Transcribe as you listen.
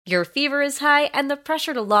Your fever is high, and the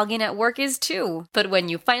pressure to log in at work is too. But when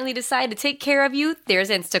you finally decide to take care of you, there's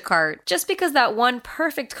Instacart. Just because that one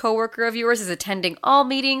perfect coworker of yours is attending all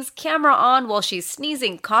meetings, camera on while she's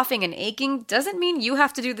sneezing, coughing, and aching, doesn't mean you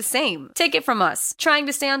have to do the same. Take it from us. Trying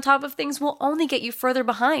to stay on top of things will only get you further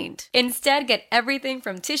behind. Instead, get everything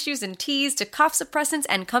from tissues and teas to cough suppressants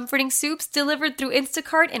and comforting soups delivered through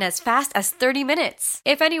Instacart in as fast as 30 minutes.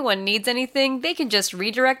 If anyone needs anything, they can just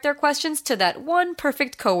redirect their questions to that one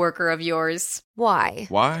perfect coworker of yours. Why?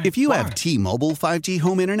 Why? If you have T-Mobile 5G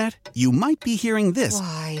home internet, you might be hearing this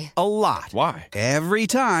Why? a lot. Why? Every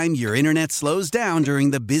time your internet slows down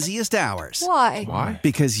during the busiest hours. Why? Why?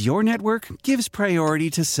 Because your network gives priority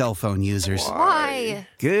to cell phone users. Why?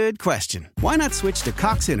 Good question. Why not switch to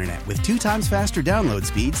Cox Internet with 2 times faster download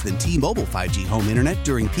speeds than T-Mobile 5G home internet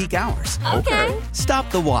during peak hours? Okay. Stop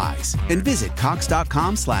the whys and visit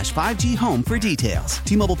cox.com/5G home for details.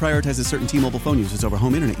 T-Mobile prioritizes certain T-Mobile phone users over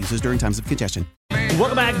home internet users during times of congestion.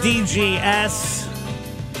 Welcome back, DGS.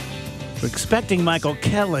 We're expecting Michael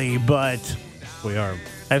Kelly, but We are.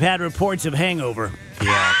 I've had reports of hangover.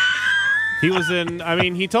 Yeah. He was in,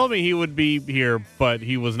 he told me he would be here, but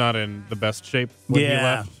he was not in the best shape when he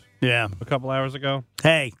left Yeah. a couple hours ago.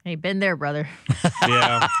 Hey, Hey, been there, brother.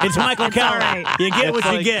 Yeah. it's Michael Kelly. all right. You get what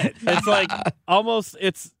you like- get. It's like almost,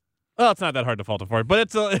 it's not that hard to fault him for it, but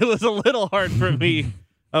it was a little hard for me.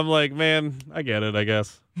 I'm like, man, I get it, I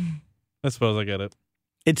guess. I suppose I get it.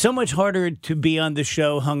 It's so much harder to be on the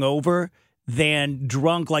show hungover than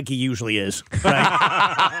drunk like he usually is.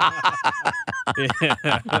 Right?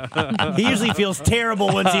 He usually feels terrible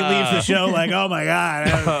once he leaves the show. Like, oh my God.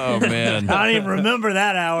 Oh, man. I don't even remember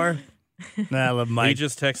that hour. I love He Mike.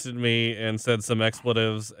 just texted me and said some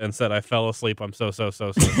expletives and said, I fell asleep. I'm so sorry.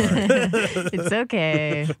 It's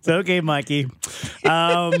okay. It's okay, Mikey.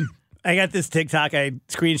 I got this TikTok. I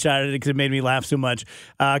screenshotted it because it made me laugh so much.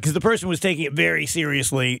 Because the person was taking it very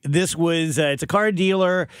seriously. This was, it's a car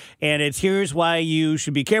dealer, and it's here's why you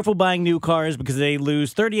should be careful buying new cars because they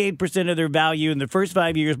lose 38% of their value in the first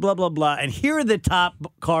 5 years, blah, blah, blah. And here are the top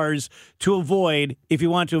cars to avoid if you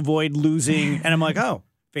want to avoid losing. And I'm like, oh,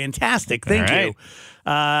 fantastic. Thank All you.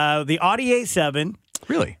 The Audi A7.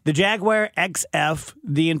 Really? The Jaguar XF,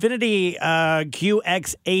 the Infiniti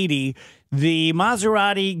QX80, the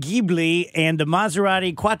Maserati Ghibli, and the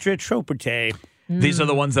Maserati Quattroporte. These are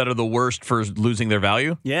the ones that are the worst for losing their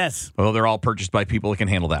value? Yes. Well, they're all purchased by people that can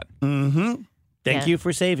handle that. Mm-hmm. Thank Yeah. you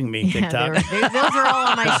for saving me, Yeah, TikTok. those are all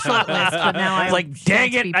on my short list, but now I It's like,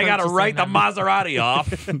 dang it, I got to write the Maserati off.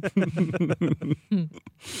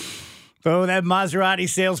 Oh, that Maserati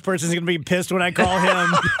salesperson's going to be pissed when I call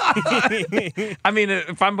him. I mean,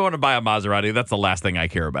 if I'm going to buy a Maserati, that's the last thing I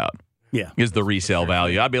care about. Yeah. Is the resale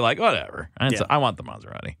value. I'd be like, whatever. Yeah. I want the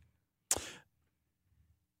Maserati.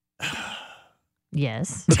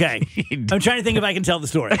 Yes. Okay. I'm trying to think if I can tell the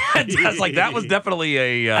story. I was like, that was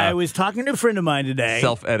definitely I a was talking to a friend of mine today.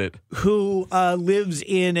 self-edit. Who lives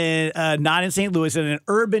in not in St. Louis, in an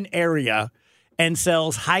urban area and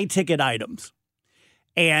sells high-ticket items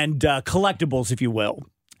and collectibles, if you will.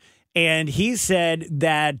 And he said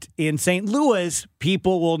that in St. Louis,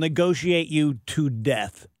 people will negotiate you to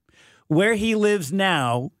death. Where he lives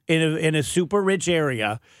now, in a super rich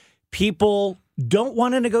area, people don't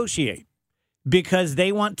want to negotiate because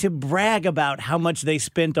they want to brag about how much they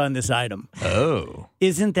spent on this item. Oh.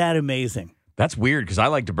 Isn't that amazing? That's weird because I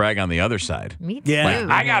like to brag on the other side. Me too. Yeah.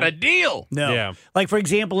 I got a deal. No. Yeah. Like, for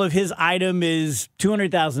example, if his item is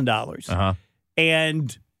 $200,000 Uh-huh.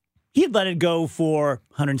 and he'd let it go for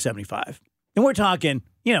 $175,000. And we're talking,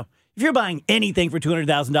 if you're buying anything for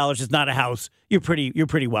 $200,000, it's not a house, you're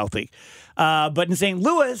pretty wealthy. But in St.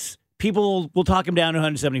 Louis, people will talk him down to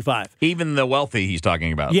 $175,000. Even the wealthy he's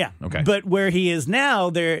talking about. Yeah. Okay. But where he is now,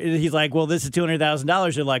 he's like, well, this is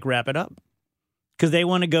 $200,000. They're like, wrap it up. Because they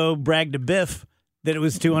want to go brag to Biff that it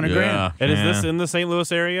was $200,000. And is this in the St. Louis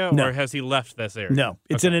area, No. or has he left this area? No,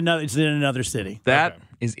 it's in another city, That Okay.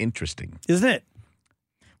 is interesting. isn't it?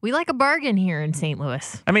 We like a bargain here in St.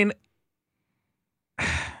 Louis. I mean,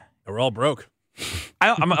 We're all broke.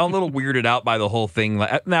 I'm a little weirded out by the whole thing.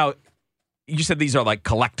 Now, you said these are like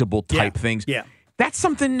collectible type things. Yeah. That's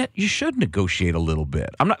something that you should negotiate a little bit.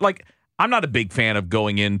 I'm not a big fan of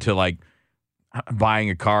going into like buying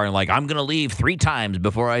a car and like, I'm going to leave 3 times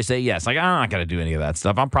before I say yes. Like, I'm not going to do any of that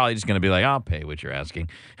stuff. I'm probably just going to be like, I'll pay what you're asking.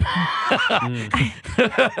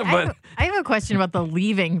 But I have a question about the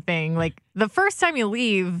leaving thing. Like, the first time you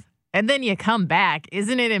leave and then you come back,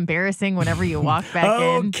 isn't it embarrassing whenever you walk back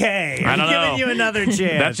in? Okay. I don't I'm giving know. you another chance.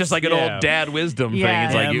 that's just like an Yeah. old dad wisdom Yeah. thing.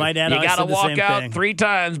 It's Yeah, like my you dad always got to said the walk same out thing. 3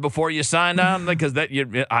 times before you sign on because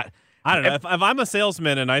I don't know. If I'm a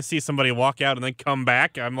salesman and I see somebody walk out and then come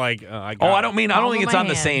back, I'm like, I don't think it's on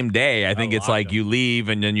the same day. I think it's like you leave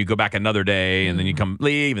and then you go back another day and then you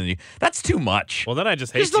leave and that's too much. Well, then I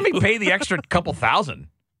just hate Just let me pay the extra couple thousand.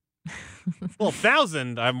 Well,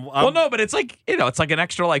 1,000. Well, no, but it's like it's like an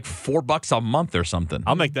extra like $4 a month or something.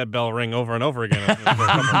 I'll make that bell ring over and over again.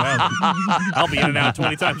 I'll be in and out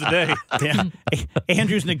 20 times a day. Yeah.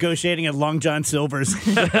 Andrew's negotiating at Long John Silver's.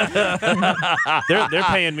 They're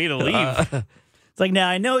paying me to leave. It's like, now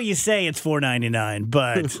I know you say it's $4.99,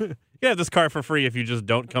 but you have this car for free if you just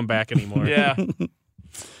don't come back anymore. Yeah.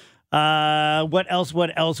 What else?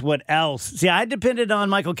 See, I depended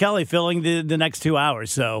on Michael Kelly filling the next 2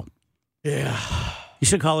 hours, so yeah, you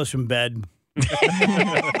should call us from bed.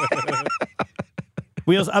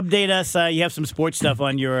 Wheels, update us. You have some sports stuff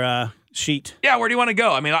on your sheet. Yeah, where do you want to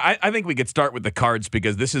go? I mean, I think we could start with the Cards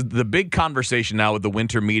because this is the big conversation now with the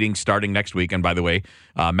winter meeting starting next week. And by the way,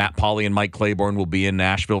 Matt Pauley and Mike Claiborne will be in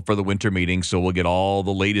Nashville for the winter meeting, so we'll get all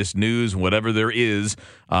the latest news, whatever there is,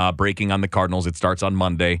 breaking on the Cardinals. It starts on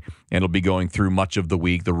Monday, and it'll be going through much of the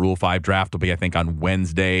week. The Rule 5 draft will be, I think, on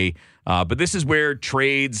Wednesday. But this is where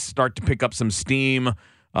trades start to pick up some steam,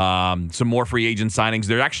 some more free agent signings.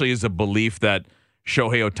 There actually is a belief that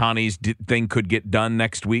Shohei Ohtani's thing could get done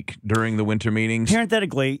next week during the winter meetings.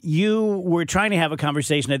 Parenthetically, you were trying to have a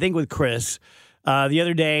conversation, I think, with Chris the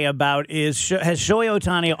other day about has Shohei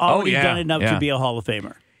Ohtani already done enough to be a Hall of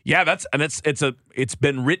Famer? Yeah, it's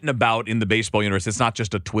been written about in the baseball universe. It's not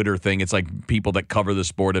just a Twitter thing. It's like people that cover the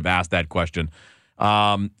sport have asked that question.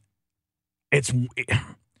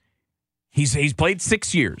 He's played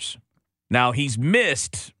 6 years. Now he's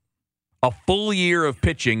missed a full year of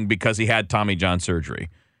pitching because he had Tommy John surgery.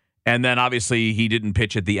 And then obviously he didn't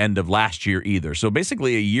pitch at the end of last year either. So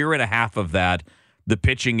basically a year and a half of that, the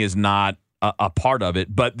pitching is not a part of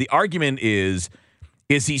it. But the argument is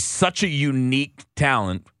he such a unique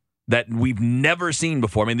talent that we've never seen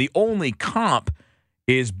before? I mean, the only comp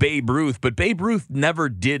is Babe Ruth, but Babe Ruth never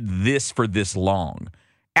did this for this long.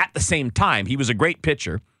 At the same time, he was a great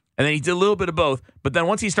pitcher, and then he did a little bit of both. But then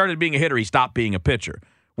once he started being a hitter, he stopped being a pitcher.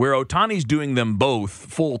 Where Ohtani's doing them both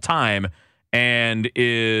full time and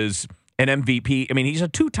is an MVP. I mean, he's a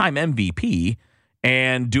 2-time MVP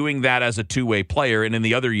and doing that as a two-way player. And in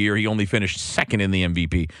the other year, he only finished second in the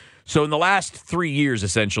MVP. So in the last 3 years,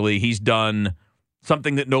 essentially, he's done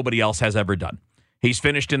something that nobody else has ever done. He's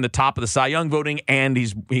finished in the top of the Cy Young voting, and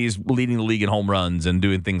he's leading the league in home runs and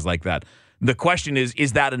doing things like that. The question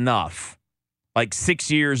is that enough? Like 6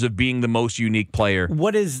 years of being the most unique player.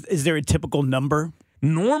 What is there a typical number?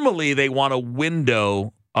 Normally, they want a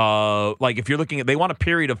window, like if you're looking at, they want a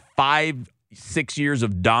period of 5-6 years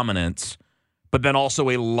of dominance, but then also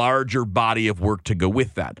a larger body of work to go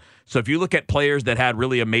with that. So if you look at players that had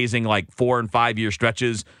really amazing, like 4 and 5 year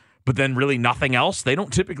stretches, but then really nothing else, they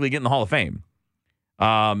don't typically get in the Hall of Fame.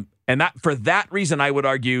 And that for that reason, I would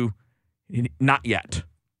argue not yet.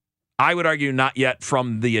 I would argue not yet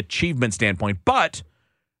from the achievement standpoint, but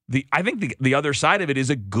I think the other side of it is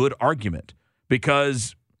a good argument.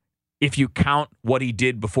 Because if you count what he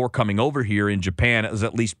did before coming over here in Japan as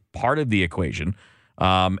at least part of the equation,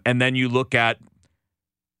 and then you look at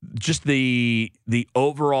just the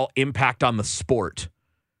overall impact on the sport.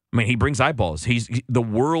 I mean, he brings eyeballs. The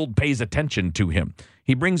world pays attention to him.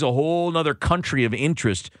 He brings a whole nother country of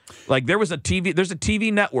interest. Like there's a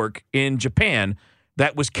TV network in Japan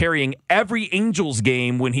that was carrying every Angels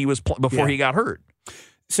game when he was before he got hurt.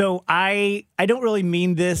 So I don't really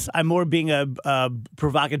mean this. I'm more being a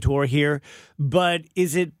provocateur here. But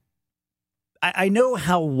is it – I know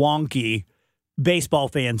how wonky baseball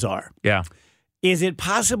fans are. Yeah. Is it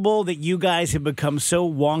possible that you guys have become so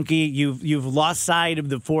wonky, you've lost sight of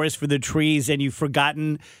the forest for the trees, and you've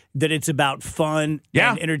forgotten that it's about fun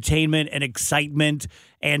and entertainment and excitement,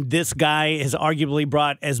 and this guy has arguably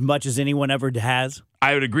brought as much as anyone ever has?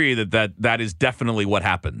 I would agree that is definitely what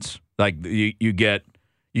happens. Like you get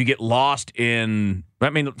lost in, I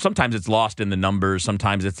mean, sometimes it's lost in the numbers.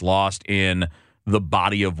 Sometimes it's lost in the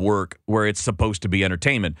body of work where it's supposed to be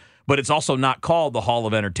entertainment. But it's also not called the Hall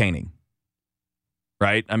of Entertaining.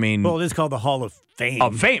 Right? I mean, well, it is called the Hall of Fame.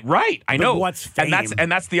 Of Fame, right. I know. What's fame?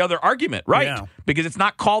 And that's the other argument, right? Yeah. Because it's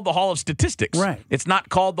not called the Hall of Statistics. Right. It's not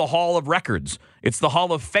called the Hall of Records. It's the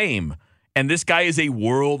Hall of Fame. And this guy is a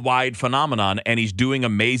worldwide phenomenon, and he's doing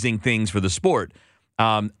amazing things for the sport.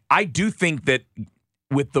 I do think that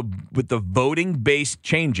with the voting base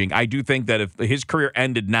changing, I do think that if his career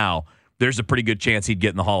ended now, there's a pretty good chance he'd get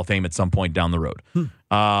in the Hall of Fame at some point down the road.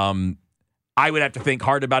 I would have to think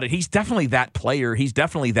hard about it. He's definitely that player. He's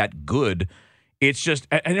definitely that good. It's just,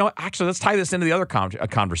 and actually, let's tie this into the other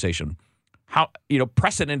conversation.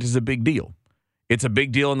 precedent is a big deal. It's a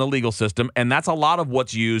big deal in the legal system, and that's a lot of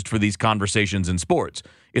what's used for these conversations in sports,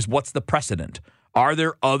 is what's the precedent? Are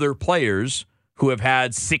there other players who have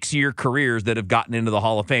had 6-year careers that have gotten into the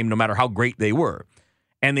Hall of Fame no matter how great they were?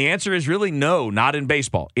 And the answer is really no, not in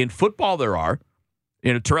baseball. In football, there are.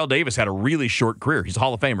 Terrell Davis had a really short career. He's a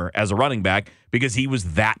Hall of Famer as a running back because he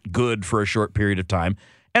was that good for a short period of time.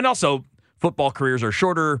 And also, football careers are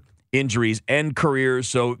shorter, injuries end careers,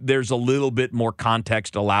 so there's a little bit more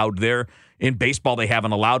context allowed there. In baseball, they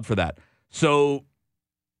haven't allowed for that. So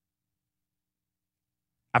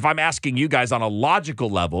if I'm asking you guys on a logical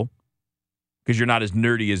level, because you're not as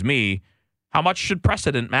nerdy as me, how much should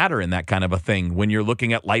precedent matter in that kind of a thing when you're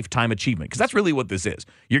looking at lifetime achievement? Because that's really what this is.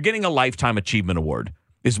 You're getting a lifetime achievement award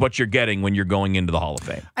is what you're getting when you're going into the Hall of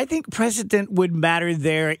Fame. I think precedent would matter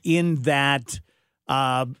there in that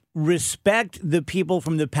respect the people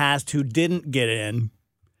from the past who didn't get in,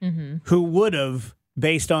 who would have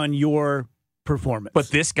based on your performance. But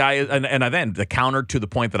this guy, and then the counter to the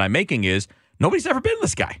point that I'm making is nobody's ever been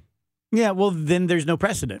this guy. Yeah, well, then there's no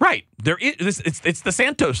precedent. Right. There is. It's the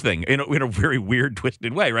Santos thing in a very weird,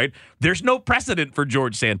 twisted way, right? There's no precedent for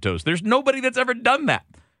George Santos. There's nobody that's ever done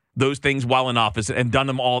those things while in office and done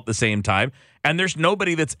them all at the same time. And there's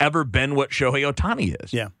nobody that's ever been what Shohei Ohtani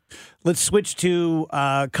is. Yeah. Let's switch to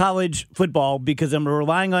college football because I'm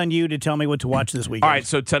relying on you to tell me what to watch this weekend. All right,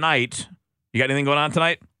 so tonight, you got anything going on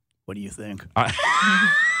tonight? What do you think?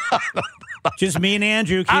 Just me and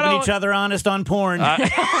Andrew keeping each other honest on porn. Oh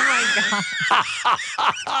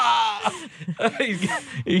my God.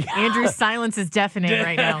 Andrew's silence is deafening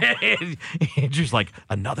right now. Andrew's like,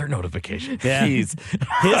 another notification. Yeah. Jeez.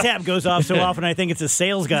 His app goes off so often I think it's a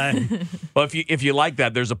sales guy. Well, if you like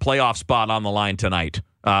that, there's a playoff spot on the line tonight.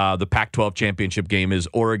 The Pac-12 championship game is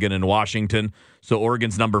Oregon and Washington. So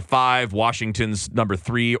Oregon's number 5, Washington's number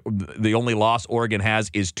 3. The only loss Oregon has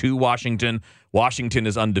is to Washington. Washington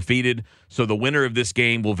is undefeated. So the winner of this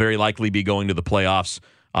game will very likely be going to the playoffs.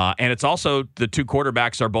 And it's also the 2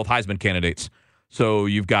 quarterbacks are both Heisman candidates. So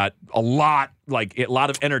you've got a lot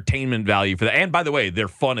of entertainment value for that. And by the way, they're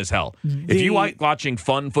fun as hell. If you like watching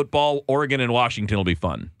fun football, Oregon and Washington will be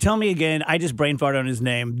fun. Tell me again. I just brain farted on his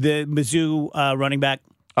name. The Mizzou running back.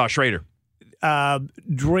 Schrader.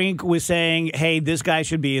 Drink was saying, hey, this guy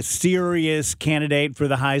should be a serious candidate for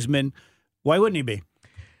the Heisman. Why wouldn't he be?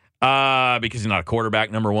 Because he's not a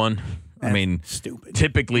quarterback, number one. I mean, stupid.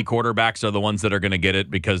 Typically, quarterbacks are the ones that are going to get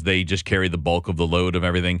it because they just carry the bulk of the load of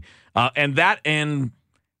everything. Boy,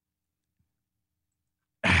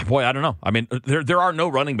 I don't know. I mean, there are no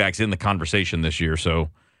running backs in the conversation this year,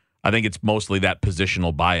 so I think it's mostly that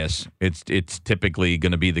positional bias. It's typically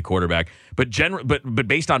going to be the quarterback, but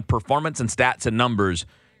based on performance and stats and numbers,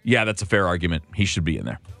 yeah, that's a fair argument. He should be in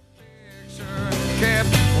there. To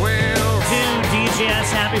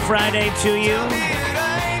DJS, happy Friday to you.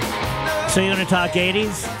 So you want to talk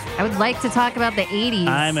 80s? I would like to talk about the 80s.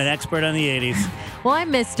 I'm an expert on the 80s. Well, I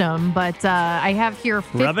missed them, but I have here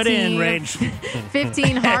 15, Rub it in, Rage.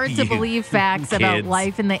 15 hard-to-believe facts about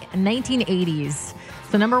life in the 1980s.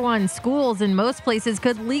 So number 1, schools in most places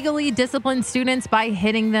could legally discipline students by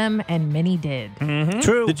hitting them, and many did. Mm-hmm.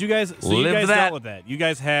 True. Did you guys? So you guys dealt with that. You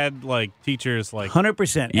guys had teachers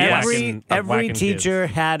 100%. Yes. Every teacher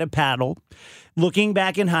had a paddle. Looking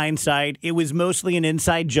back in hindsight, it was mostly an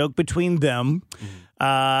inside joke between them.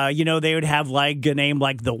 They would have a name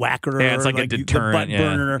like the Whacker. Yeah, it's like a deterrent. The butt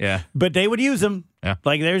burner. Yeah. But they would use them. Yeah.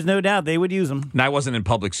 There's no doubt they would use them. And I wasn't in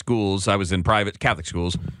public schools. I was in private Catholic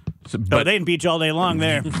schools. But they didn't beat you all day long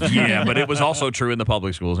there. Yeah, but it was also true in the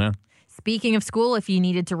public schools, yeah. Speaking of school, if you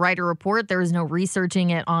needed to write a report, there was no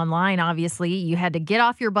researching it online, obviously. You had to get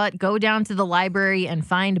off your butt, go down to the library, and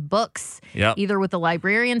find books, either with the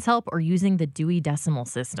librarian's help or using the Dewey Decimal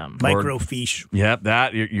System. Microfiche. Yep,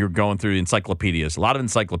 that you're going through encyclopedias. A lot of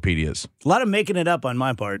encyclopedias. A lot of making it up on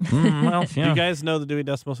my part. Do you guys know the Dewey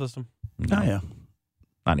Decimal System? No. Oh, yeah.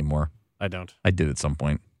 Not anymore. I don't. I did at some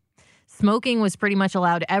point. Smoking was pretty much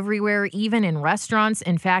allowed everywhere, even in restaurants.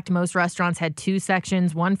 In fact, most restaurants had 2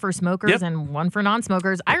 sections, one for smokers and one for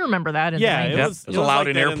non-smokers. I it remember that. was allowed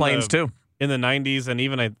in airplanes too. In the 90s, and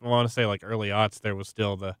even I want to say early aughts, there was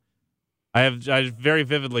still the. I very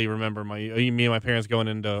vividly remember me and my parents going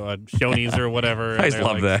into Shoney's or whatever. I and they're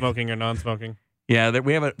love that. Smoking or non-smoking. Yeah,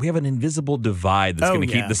 we have an invisible divide that's going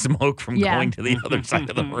to keep the smoke from going to the other side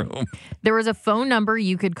of the room. There was a phone number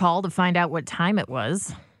you could call to find out what time it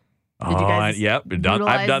was. Did you guys I've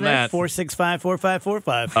done that.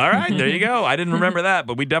 465-4545. All right, there you go. I didn't remember that,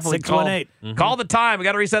 but we definitely call the time. We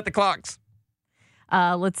got to reset the clocks.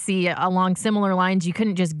 Let's see, along similar lines, you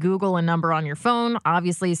couldn't just Google a number on your phone,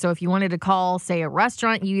 obviously. So if you wanted to call, say, a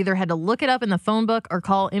restaurant, you either had to look it up in the phone book or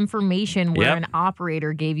call information where an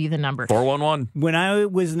operator gave you the number. 411. When I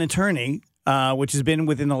was an attorney, which has been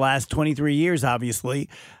within the last 23 years, obviously,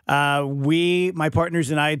 my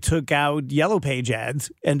partners and I took out Yellow Page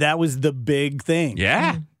ads, and that was the big thing.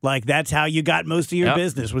 Yeah. Like, that's how you got most of your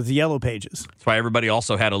business, was the Yellow Pages. That's why everybody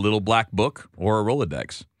also had a little black book or a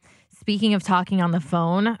Rolodex. Speaking of talking on the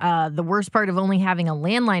phone, the worst part of only having a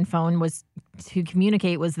landline phone was to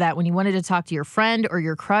communicate was that when you wanted to talk to your friend or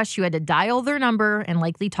your crush, you had to dial their number and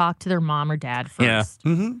likely talk to their mom or dad first.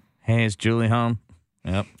 Yeah. Mm-hmm. Hey, is Julie home?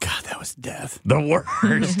 Yep. God, that was death. The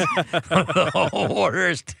worst. The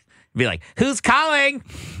worst. Be like, who's calling?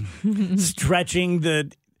 Stretching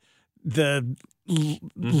the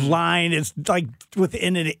line is like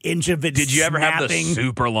within an inch of it. Did you ever have the snapping.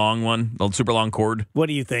 super long one? The super long cord? What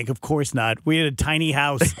do you think? Of course not. We had a tiny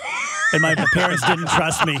house, and my parents didn't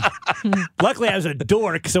trust me. Luckily, I was a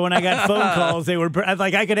dork, so when I got phone calls, they were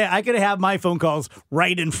like, I could have my phone calls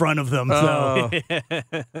right in front of them. So,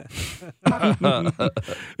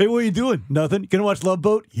 hey, what are you doing? Nothing. You gonna watch Love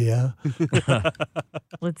Boat? Yeah.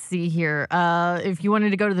 Let's see here. If you wanted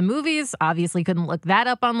to go to the movies, obviously couldn't look that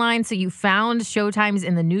up online, so you found showtimes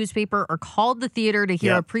in the newspaper or called the theater to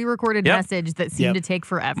hear a pre-recorded message that seemed to take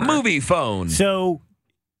forever. Movie phone. So,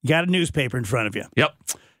 you got a newspaper in front of you. Yep.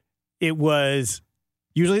 It was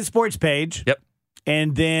usually the sports page. Yep.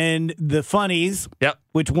 And then the funnies,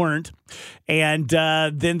 which weren't. And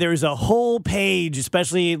then there's a whole page,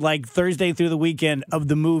 especially like Thursday through the weekend, of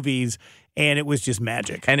the movies. And it was just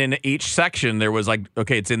magic. And in each section, there was like,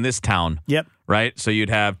 okay, it's in this town. Yep. Right? So you'd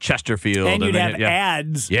have Chesterfield. And you'd have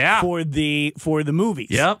ads for the movies.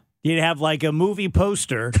 Yep. You'd have like a movie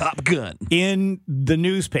poster. Top Gun. In the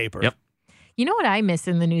newspaper. Yep. You know what I miss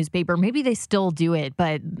in the newspaper? Maybe they still do it,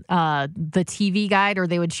 but the TV guide, or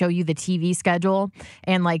they would show you the TV schedule,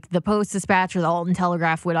 and like the Post-Dispatch or the Alton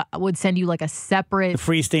Telegraph would send you like a separate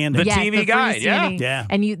freestanding TV guide, yeah.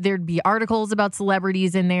 And there'd be articles about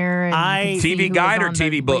celebrities in there. And TV guide or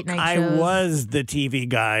TV book? I was the TV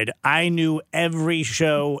guide. I knew every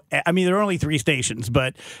show. I mean, there are only 3 stations,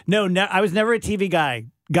 but no, I was never a TV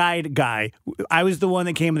guide. I was the one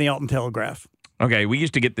that came in the Alton Telegraph. Okay, we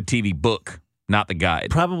used to get the TV book, not the guide.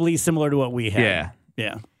 Probably similar to what we had.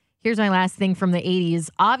 Yeah. Here's my last thing from the 80s.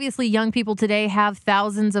 Obviously, young people today have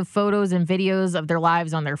thousands of photos and videos of their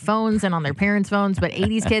lives on their phones and on their parents' phones, but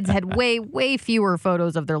 80s kids had way, way fewer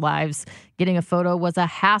photos of their lives. Getting a photo was a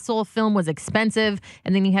hassle, film was expensive,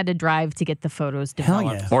 and then you had to drive to get the photos developed.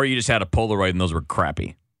 Hell yeah. Or you just had a Polaroid and those were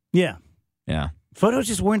crappy. Yeah. Yeah. Photos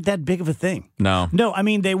just weren't that big of a thing. No, I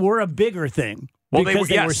mean, they were a bigger thing. Well, because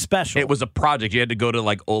they were special. It was a project. You had to go to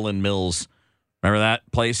like Olin Mills. Remember that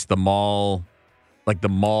place? The mall. Like the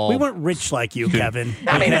mall. We weren't rich like you, Kevin.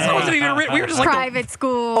 I mean, it wasn't even rich. We were just like private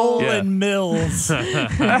school. Olin Mills.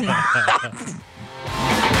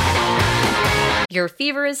 Your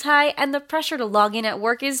fever is high and the pressure to log in at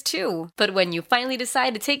work is too. But when you finally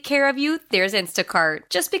decide to take care of you, there's Instacart.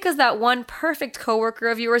 Just because that one perfect coworker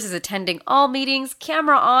of yours is attending all meetings,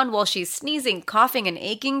 camera on while she's sneezing, coughing, and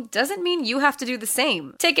aching, doesn't mean you have to do the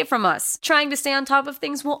same. Take it from us. Trying to stay on top of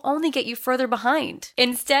things will only get you further behind.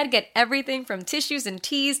 Instead, get everything from tissues and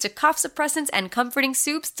teas to cough suppressants and comforting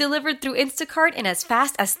soups delivered through Instacart in as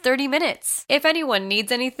fast as 30 minutes. If anyone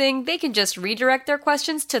needs anything, they can just redirect their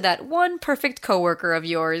questions to that one perfect coworker of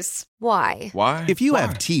yours. Why? If you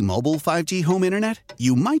have T-Mobile 5G home internet,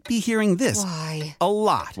 you might be hearing this a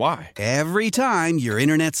lot. Why? Every time your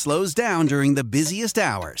internet slows down during the busiest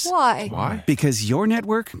hours. Why? Because your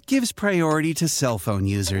network gives priority to cell phone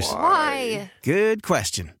users. Why? Good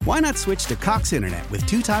question. Why not switch to Cox Internet with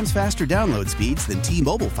 2 times faster download speeds than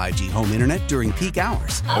T-Mobile 5G home internet during peak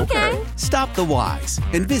hours? Okay. Stop the whys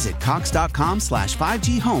and visit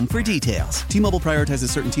cox.com/5G home for details. T-Mobile prioritizes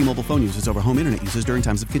certain T-Mobile phone users over home internet users during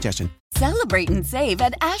times of congestion. Celebrate and save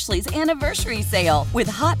at Ashley's Anniversary Sale. With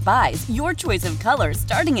Hot Buys, your choice of colors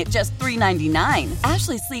starting at just $3.99.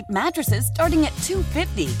 Ashley Sleep mattresses starting at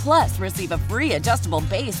 $2.50. Plus, receive a free adjustable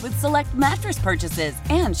base with select mattress purchases.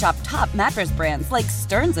 And shop top mattress brands like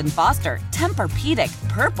Stearns & Foster, Tempur-Pedic,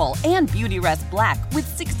 Purple, and Beautyrest Black with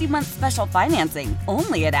 60-month special financing.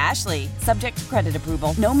 Only at Ashley. Subject to credit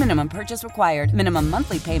approval. No minimum purchase required. Minimum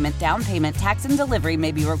monthly payment, down payment, tax, and delivery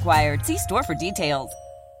may be required. See store for details.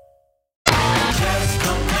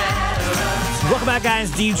 Welcome back, guys.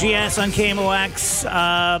 DGS on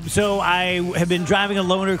KMOX. So I have been driving a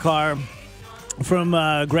loaner car from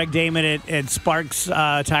Greg Damon at Sparks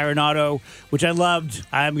Tire and Auto, which I loved.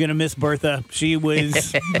 I'm going to miss Bertha. She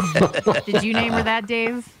was... Did you name her that,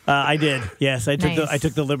 Dave? I did. Yes, I took Nice. I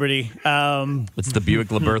took the liberty. It's the Buick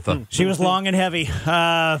LaBertha. She was long and heavy.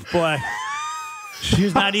 Boy, she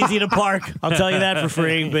was not easy to park. I'll tell you that for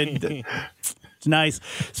free, but it's nice.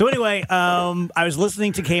 So anyway, I was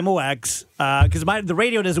listening to KMOX because the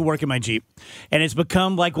radio doesn't work in my Jeep, and it's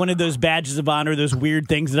become like one of those badges of honor, those weird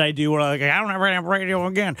things that I do where I'm like, I don't ever have radio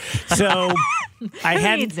again. So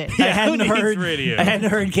I needs it? hadn't who needs heard radio? I hadn't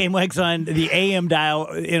heard KMOX on the AM dial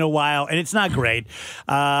in a while, and it's not great.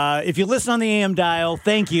 If you listen on the AM dial,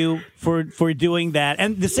 thank you for doing that.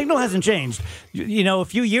 And the signal hasn't changed. You know, a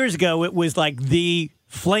few years ago, it was like the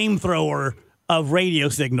flamethrower of radio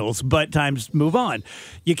signals, but times move on.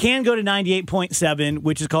 You can go to 98.7,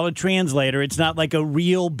 which is called a translator. It's not like a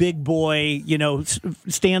real big boy,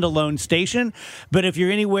 standalone station. But if you're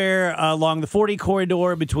anywhere along the 40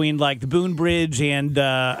 corridor between like the Boone Bridge and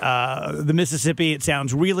the Mississippi, it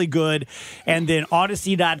sounds really good. And then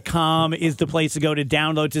Odyssey.com is the place to go to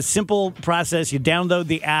download. It's a simple process. You download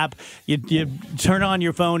the app, you turn on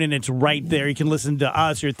your phone, and it's right there. You can listen to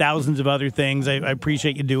us or thousands of other things. I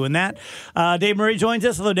appreciate you doing that. Dave Murray joins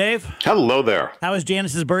us. Hello, Dave. Hello there. How was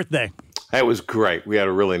Janice's birthday? It was great. We had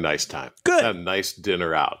a really nice time. Good. Had a nice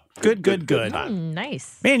dinner out. Good. time.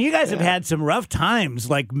 Nice. Man, you guys have had some rough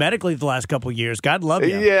times, like medically, the last couple of years. God love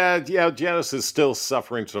you. Yeah. Janice is still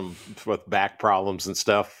suffering with back problems and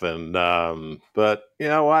stuff, and but you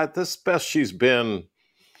know what? This is best she's been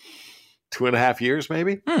 2.5 years,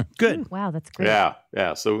 maybe. Good. Wow, that's great.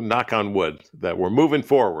 Yeah. So knock on wood that we're moving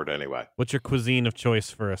forward anyway. What's your cuisine of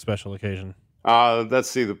choice for a special occasion? Let's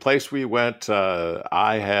see. The place we went,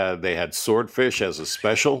 they had swordfish as a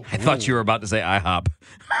special. I thought you were about to say IHOP.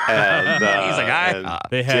 And, He's like, and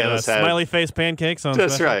They had Janice had- smiley face pancakes on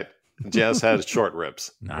That's special? right. Janice had short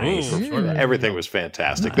ribs. Nice. Everything was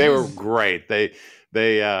fantastic. They were great. I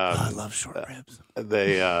love short ribs.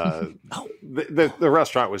 The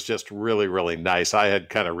restaurant was just really, really nice. I had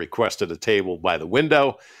kind of requested a table by the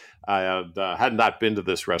window. I had not been to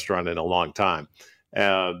this restaurant in a long time.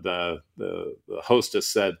 And the hostess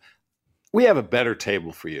said, "We have a better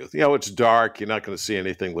table for you. You know, it's dark. You're not going to see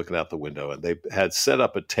anything looking out the window." And they had set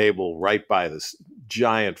up a table right by this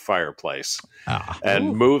giant fireplace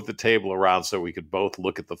and moved the table around so we could both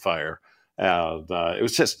look at the fire. And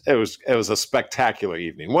it was a spectacular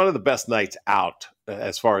evening. One of the best nights out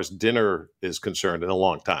as far as dinner is concerned in a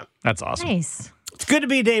long time. That's awesome. Nice. It's good to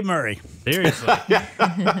be Dave Murray. Seriously.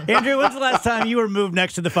 Andrew, when's the last time you were moved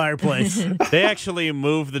next to the fireplace? They actually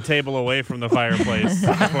moved the table away from the fireplace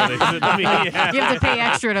before they said to me, yeah. You have to pay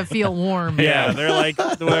extra to feel warm. Yeah, they're like,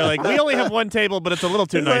 we only have one table, but it's a little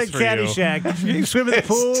too It's nice like for you. Caddyshack. You can swim in the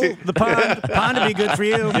pool, the pond. The pond would be good for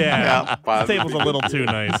you. Yeah, Yeah, the table's a little too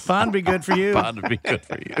nice. Pond would be good for you. Bond would be good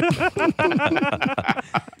for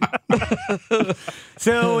you.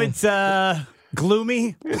 So it's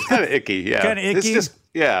gloomy. It's kind of icky, yeah. Kinda icky? It's just,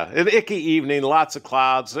 an icky evening, lots of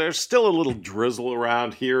clouds. There's still a little drizzle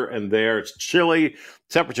around here and there. It's chilly.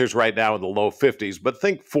 Temperatures right now in the low 50s, but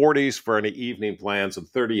think 40s for any evening plans and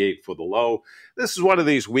 38 for the low. This is one of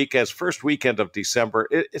these weekends, first weekend of December.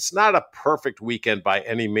 It's not a perfect weekend by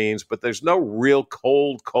any means, but there's no real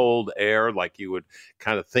cold air like you would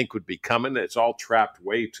kind of think would be coming. It's all trapped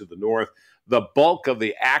way to the north. The bulk of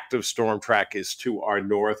the active storm track is to our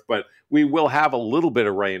north, but we will have a little bit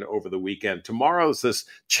of rain over the weekend. Tomorrow's this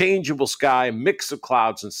changeable sky, mix of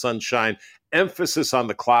clouds and sunshine, emphasis on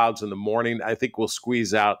the clouds in the morning. I think we'll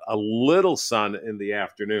squeeze out a little sun in the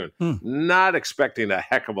afternoon. Not expecting a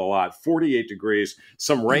heck of a lot. 48 degrees,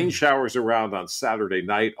 some rain showers around on Saturday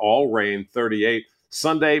night, all rain, 38.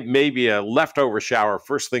 Sunday, maybe a leftover shower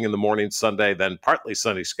first thing in the morning Sunday, then partly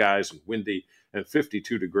sunny skies and windy and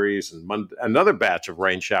 52 degrees, and Monday, another batch of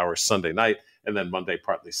rain showers Sunday night, and then Monday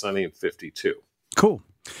partly sunny and 52. Cool.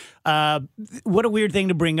 What a weird thing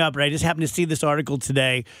to bring up, but I just happened to see this article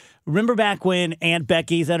today. Remember back when Aunt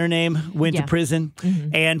Becky, is that her name, went to prison?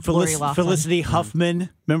 Mm-hmm. And Lori Loughlin. Felicity Huffman,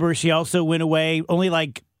 remember she also went away only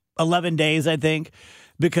like 11 days, I think,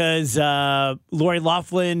 because Lori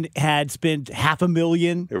Loughlin had spent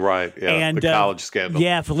 $500,000. Right, yeah, and, the college scandal.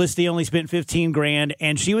 Yeah, Felicity only spent $15,000,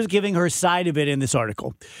 and she was giving her side of it in this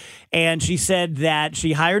article. And she said that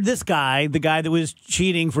she hired this guy, the guy that was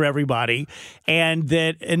cheating for everybody, and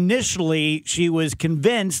that initially she was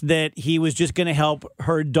convinced that he was just going to help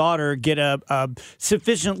her daughter get a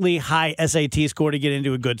sufficiently high SAT score to get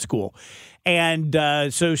into a good school. And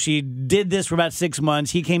so she did this for about 6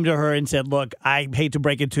 months. He came to her and said, "Look, I hate to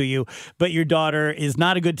break it to you, but your daughter is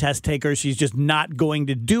not a good test taker. She's just not going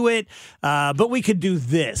to do it. But we could do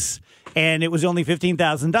this." and it was only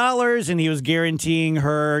 $15,000, and he was guaranteeing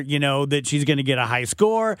her, that she's going to get a high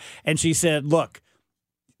score. And she said, look,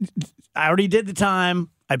 I already did the time.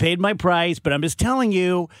 I paid my price, but I'm just telling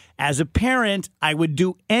you, as a parent, I would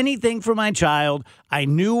do anything for my child. I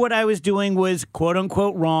knew what I was doing was quote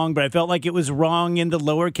unquote wrong, but I felt like it was wrong in the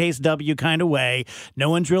lowercase w kind of way. No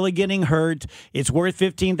one's really getting hurt. It's worth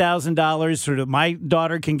 $15,000 so that my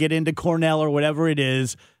daughter can get into Cornell or whatever it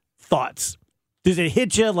is. Thoughts? Does it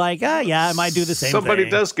hit you like, yeah, I might do the same Somebody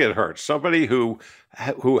thing? does get hurt. Somebody who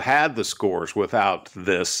had the scores without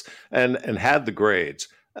this and had the grades.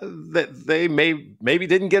 That they maybe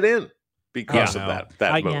didn't get in because of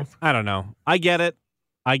that move. I don't know. I get it.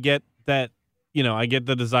 I get that, I get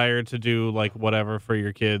the desire to do like whatever for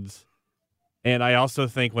your kids. And I also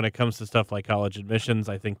think when it comes to stuff like college admissions,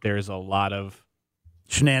 I think there's a lot of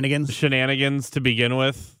shenanigans to begin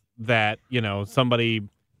with that, somebody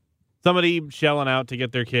shelling out to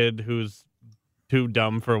get their kid who's too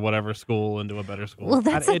dumb for whatever school into a better school. Well,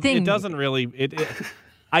 that's the thing. It doesn't really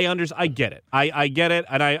I get it. I get it,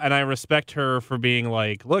 and I respect her for being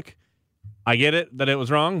like, look, I get it that it was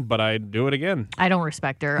wrong, but I'd do it again. I don't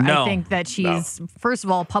respect her. No. I think that she's, first of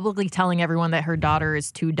all, publicly telling everyone that her daughter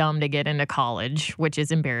is too dumb to get into college, which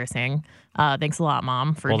is embarrassing. Thanks a lot,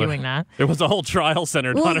 Mom, for doing that. There was a whole trial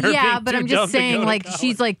centered on her. Yeah, being but too I'm dumb just to saying, go to like, college.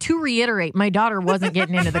 she's like, to reiterate, my daughter wasn't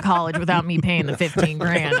getting into the college without me paying the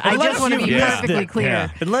 $15,000. I just want to be perfectly clear.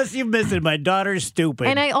 Yeah. Unless you've missed it, my daughter's stupid.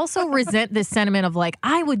 And I also resent this sentiment of like,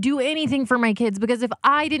 I would do anything for my kids because if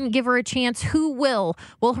I didn't give her a chance, who will?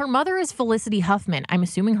 Well, her mother is Felicity Huffman. I'm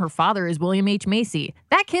assuming her father is William H. Macy.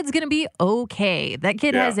 That kid's going to be okay. That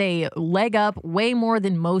kid has a leg up way more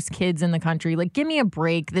than most kids in the country. Like, give me a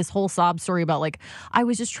break. This whole sob story about like, I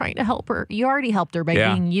was just trying to help her. You already helped her by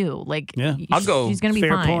being you. Like, I'll go. She's going to be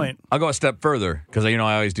Fair fine. point. I'll go a step further because I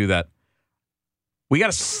always do that. We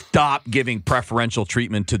got to stop giving preferential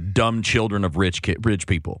treatment to dumb children of rich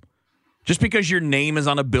people. Just because your name is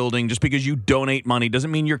on a building, just because you donate money,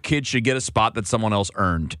 doesn't mean your kid should get a spot that someone else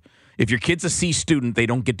earned. If your kid's a C student, they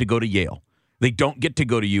don't get to go to Yale. They don't get to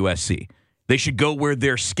go to USC. They should go where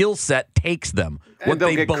their skill set takes them. And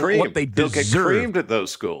they'll get creamed. What they They'll get deserve. creamed at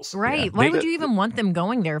those schools. Right. Why would you even want them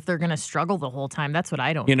going there if they're going to struggle the whole time? That's what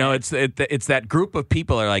I don't get. It's that group of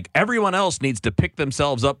people that are like, everyone else needs to pick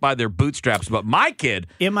themselves up by their bootstraps, but my kid,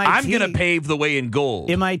 I'm going to pave the way in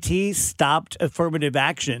gold. MIT stopped affirmative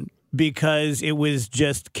action because it was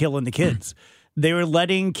just killing the kids. They were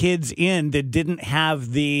letting kids in that didn't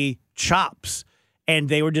have the chops, and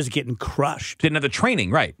they were just getting crushed. Didn't have the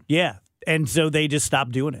training, right? Yeah. And so they just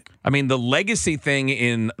stopped doing it. I mean, the legacy thing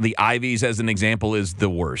in the Ivies, as an example, is the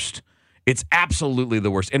worst. It's absolutely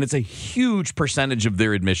the worst. And it's a huge percentage of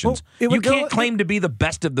their admissions. Well, you can't claim to be the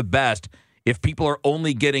best of the best if people are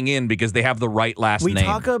only getting in because they have the right last name. We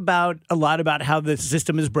talk a lot about how the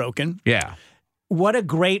system is broken. Yeah. What a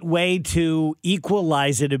great way to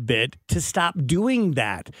equalize it a bit, to stop doing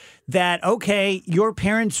that. That, okay, your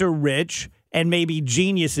parents are rich and maybe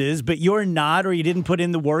geniuses, but you're not, or you didn't put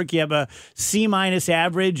in the work. You have a C-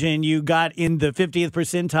 average and you got in the 50th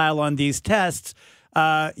percentile on these tests.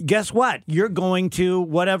 Guess what? You're going to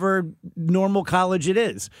whatever normal college it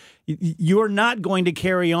is. You're not going to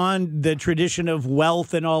carry on the tradition of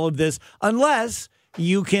wealth and all of this unless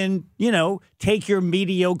you can, take your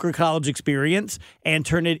mediocre college experience and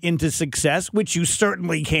turn it into success, which you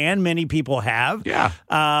certainly can. Many people have. Yeah.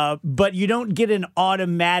 But you don't get an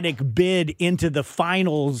automatic bid into the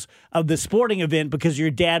finals of the sporting event because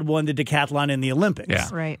your dad won the decathlon in the Olympics. Yeah.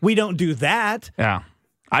 Right. We don't do that. Yeah.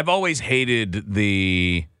 I've always hated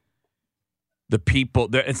the people.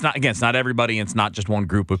 It's not everybody. And it's not just one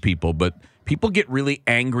group of people, but people get really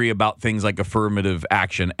angry about things like affirmative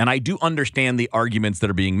action. And I do understand the arguments that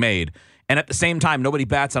are being made. And at the same time, nobody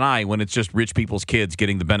bats an eye when it's just rich people's kids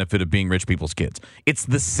getting the benefit of being rich people's kids. It's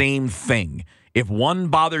the same thing. If one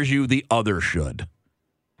bothers you, the other should.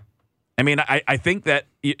 I mean, I think that,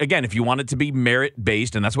 again, if you want it to be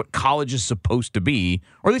merit-based, and that's what college is supposed to be,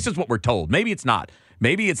 or at least that's what we're told. Maybe it's not.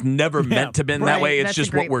 Maybe it's never meant to be that way. It's That's just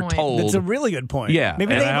a great what we're point. told. That's a really good point. Yeah.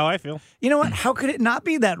 Maybe That's how I feel. You know what? How could it not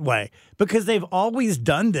be that way? Because they've always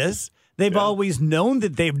done this. They've always known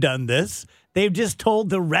that they've done this. They've just told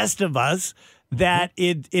the rest of us that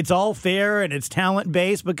it's all fair and it's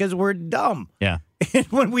talent-based because we're dumb. Yeah.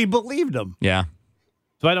 When we believed them. Yeah.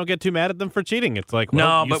 So I don't get too mad at them for cheating. It's like, No,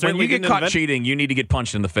 well, but when you get caught cheating, you need to get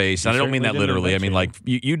punched in the face. And I don't mean that certainly didn't literally. I invent mean, like,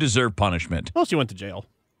 you deserve punishment. Well, she went to jail.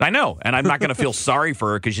 I know, and I'm not going to feel sorry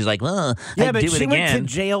for her because she's like, well, Yeah, I'd but do she it went again. to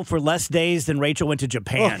jail for less days than Rachel went to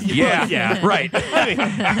Japan. Yeah, right.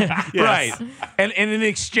 Right. And in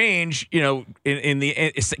exchange,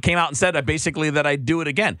 it came out and said basically that I'd do it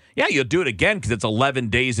again. Yeah, you'll do it again because it's 11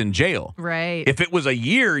 days in jail. Right. If it was a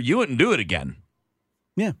year, you wouldn't do it again.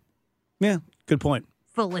 Yeah. Yeah. Good point.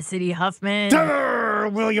 Felicity Huffman.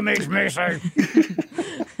 William H. Macy.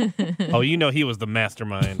 Oh, he was the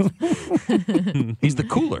mastermind. He's the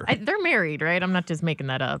cooler. They're married, right? I'm not just making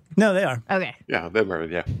that up. No, they are. Okay. Yeah, they're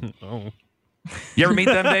married, yeah. Oh. You ever meet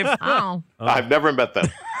them, Dave? Oh. I've never met them.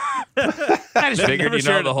 I just figured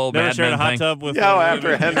the whole never Mad shared Men a hot thing. tub with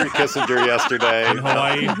After Henry Kissinger yesterday. in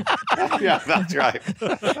Hawaii. Yeah, that's right.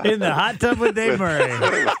 In the hot tub with Dave Murray.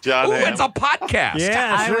 With John Oh, Hamm. it's a podcast.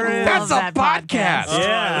 Yeah, I sure would is. love That's a that podcast. Oh,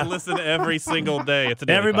 Yeah. I listen every single day. It's a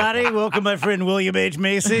daily Everybody, welcome my friend William H.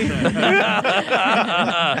 Macy.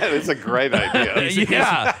 It's a great idea.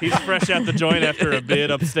 Yeah. He's fresh out the joint after a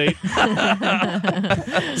bid upstate.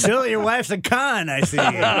 So your wife's a con, I see.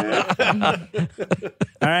 All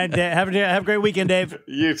right, have a great weekend, Dave.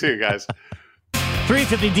 You too, guys.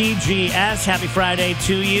 350 DGS. Happy Friday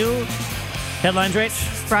to you. Headlines,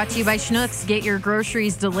 rates. Brought to you by Schnucks. Get your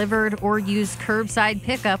groceries delivered or use curbside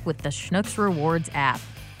pickup with the Schnucks Rewards app.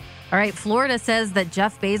 All right, Florida says that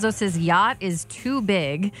Jeff Bezos' yacht is too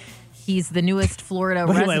big. He's the newest Florida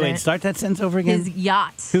resident. Wait. Start that sentence over again. His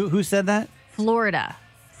yacht. Who said that? Florida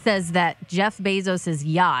says that Jeff Bezos'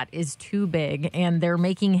 yacht is too big, and they're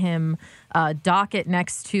making him dock it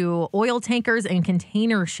next to oil tankers and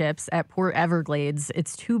container ships at Port Everglades.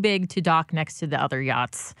 It's too big to dock next to the other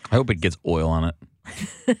yachts. I hope it gets oil on it.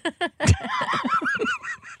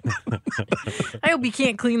 I hope he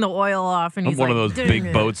can't clean the oil off. And he's One like, of those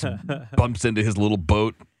big boats bumps into his little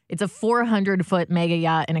boat. It's a 400-foot mega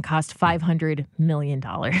yacht, and it cost $500 million.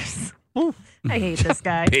 I hate this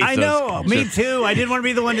guy. I know. Me too. I didn't want to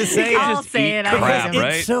be the one to say it. I'll say it. crap,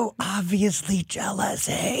 right? It's so obviously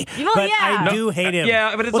jealousy. Well, but yeah. I do hate him.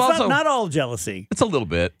 Yeah, but it's Well, also- not all jealousy. It's a little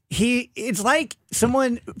bit. It's like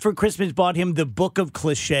someone for Christmas bought him the book of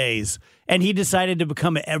cliches, and he decided to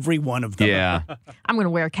become every one of them. Yeah. I'm going to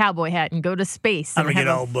wear a cowboy hat and go to space. I'm and gonna get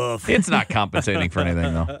have all buff. It's not compensating for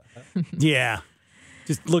anything, though. Yeah.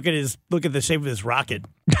 Just look at the shape of his rocket.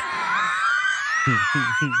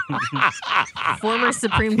 Former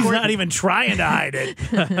Supreme He's Court not even trying to hide it.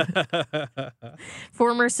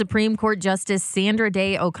 Former Supreme Court Justice Sandra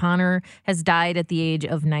Day O'Connor has died at the age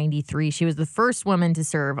of 93. She was the first woman to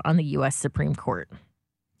serve on the U.S. Supreme Court.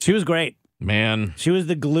 She was great. Man. She was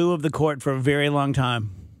the glue of the court for a very long time.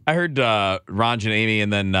 I heard Ron and Amy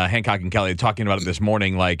and then Hancock and Kelly talking about it this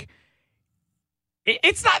morning. Like,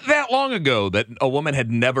 it's not that long ago that a woman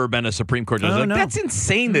had never been a Supreme Court judge. Oh, Like, no. That's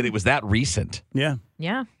insane that it was that recent. Yeah.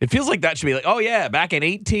 Yeah. It feels like that should be like, oh, yeah, back in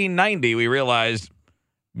 1890, we realized,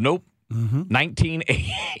 nope,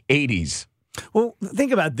 1980s. Well,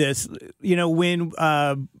 think about this. When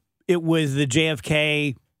it was the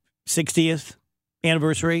JFK 60th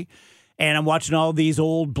anniversary, and I'm watching all these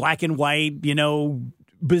old black and white,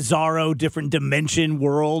 bizarro, different dimension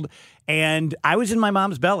world. And I was in my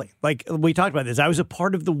mom's belly. Like we talked about this. I was a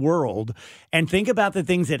part of the world. And think about the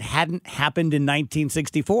things that hadn't happened in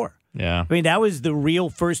 1964. Yeah. I mean, that was the real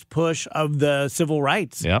first push of the civil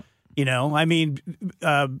rights. Yep.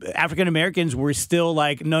 African Americans were still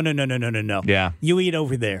like, no. Yeah. You eat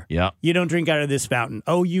over there. Yeah. You don't drink out of this fountain.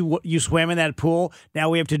 Oh, you swam in that pool. Now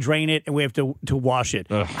we have to drain it and we have to wash it.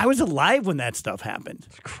 Ugh. I was alive when that stuff happened.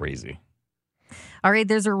 It's crazy. All right,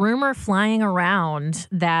 there's a rumor flying around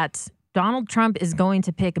that Donald Trump is going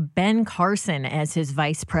to pick Ben Carson as his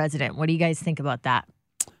vice president. What do you guys think about that?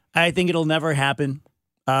 I think it'll never happen.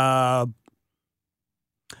 I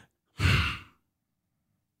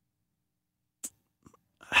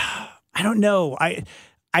don't know. I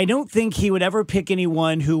don't think he would ever pick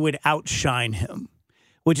anyone who would outshine him,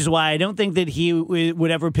 which is why I don't think that he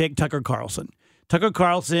would ever pick Tucker Carlson. Tucker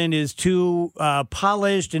Carlson is too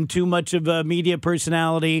polished and too much of a media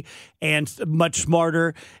personality and much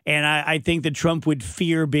smarter. And I think that Trump would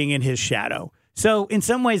fear being in his shadow. So in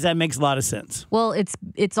some ways, that makes a lot of sense. Well,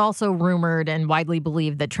 it's also rumored and widely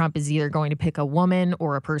believed that Trump is either going to pick a woman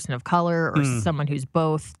or a person of color or someone who's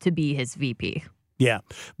both to be his VP. Yeah.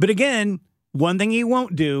 But again, one thing he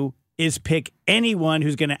won't do is pick anyone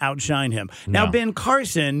who's going to outshine him. Now, No. Ben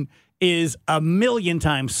Carson is a million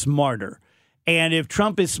times smarter. And if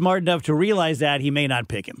Trump is smart enough to realize that, he may not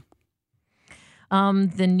pick him.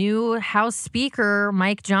 The new House Speaker,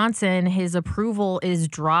 Mike Johnson, his approval is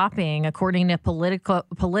dropping. According to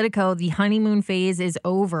Politico, the honeymoon phase is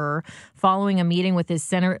over following a meeting with his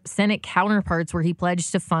Senate counterparts where he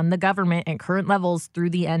pledged to fund the government at current levels through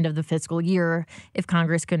the end of the fiscal year if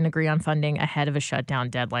Congress couldn't agree on funding ahead of a shutdown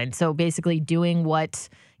deadline. So basically doing what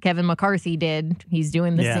Kevin McCarthy did. He's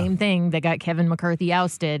doing the same thing that got Kevin McCarthy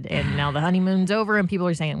ousted, and now the honeymoon's over, and people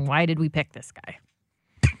are saying, why did we pick this guy?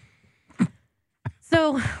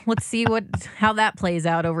 So let's see how that plays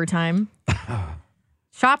out over time.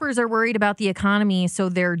 Shoppers are worried about the economy, so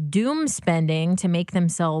they're doom spending to make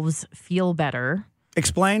themselves feel better.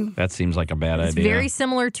 Explain. That seems like a bad idea. It's very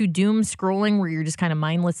similar to doom scrolling, where you're just kind of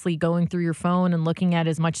mindlessly going through your phone and looking at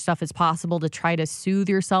as much stuff as possible to try to soothe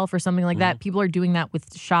yourself or something like that. People are doing that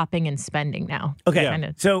with shopping and spending now.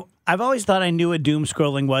 Okay. So I've always thought I knew what doom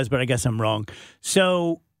scrolling was, but I guess I'm wrong.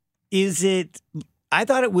 So is it, I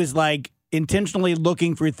thought it was like intentionally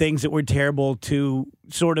looking for things that were terrible to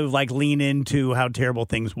sort of like lean into how terrible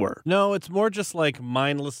things were. No, it's more just like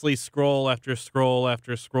mindlessly scroll after scroll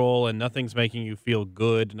after scroll, and nothing's making you feel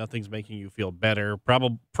good. Nothing's making you feel better.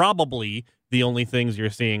 Probably the only things you're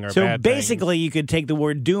seeing are bad things. So basically, you could take the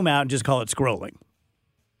word doom out and just call it scrolling.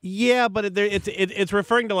 Yeah, but it's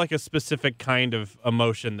referring to like a specific kind of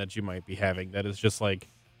emotion that you might be having that is just like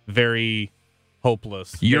very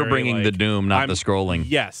hopeless. You're bringing the doom, not the scrolling.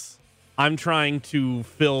 Yes. I'm trying to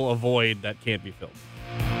fill a void that can't be filled.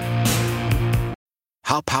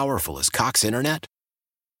 How powerful is Cox Internet?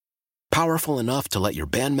 Powerful enough to let your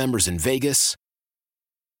band members in Vegas,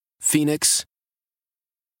 Phoenix,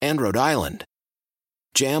 and Rhode Island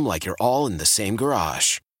jam like you're all in the same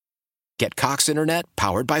garage. Get Cox Internet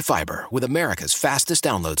powered by fiber with America's fastest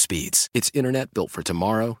download speeds. It's internet built for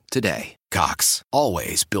tomorrow, today. Cox,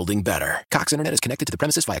 always building better. Cox Internet is connected to the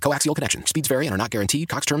premises via coaxial connection. Speeds vary and are not guaranteed.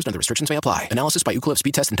 Cox terms and other restrictions may apply. Analysis by Ookla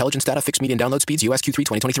Speed Test Intelligence Data. Fixed median download speeds. US Q3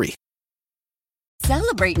 2023.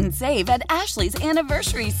 Celebrate and save at Ashley's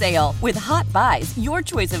Anniversary Sale. With Hot Buys, your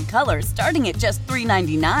choice of colors starting at just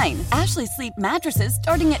 $3.99. Ashley Sleep mattresses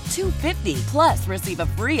starting at $2.50. Plus, receive a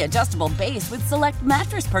free adjustable base with select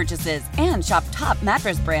mattress purchases. And shop top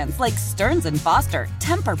mattress brands like Stearns & Foster,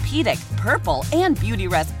 Tempur-Pedic, Purple, and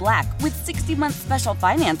Beautyrest Black with 60-month special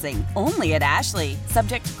financing. Only at Ashley.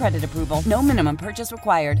 Subject to credit approval. No minimum purchase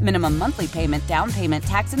required. Minimum monthly payment, down payment,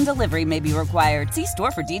 tax, and delivery may be required. See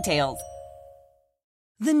store for details.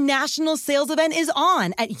 The national sales event is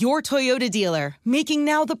on at your Toyota dealer, making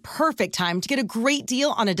now the perfect time to get a great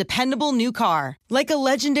deal on a dependable new car. Like a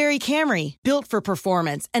legendary Camry, built for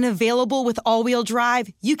performance and available with all-wheel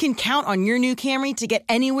drive, you can count on your new Camry to get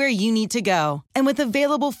anywhere you need to go. And with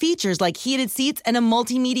available features like heated seats and a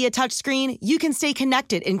multimedia touchscreen, you can stay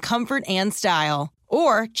connected in comfort and style.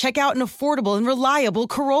 Or check out an affordable and reliable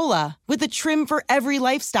Corolla with a trim for every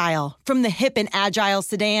lifestyle, from the hip and agile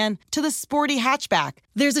sedan to the sporty hatchback.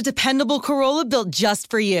 There's a dependable Corolla built just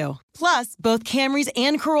for you. Plus, both Camrys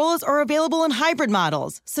and Corollas are available in hybrid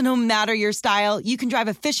models, so no matter your style, you can drive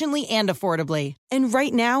efficiently and affordably. And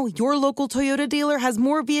right now, your local Toyota dealer has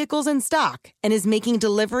more vehicles in stock and is making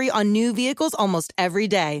delivery on new vehicles almost every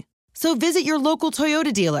day. So visit your local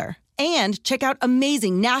Toyota dealer. And check out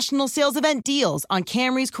amazing national sales event deals on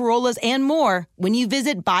Camrys, Corollas, and more when you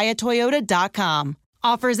visit buyatoyota.com.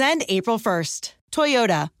 Offers end April 1st.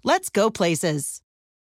 Toyota, let's go places.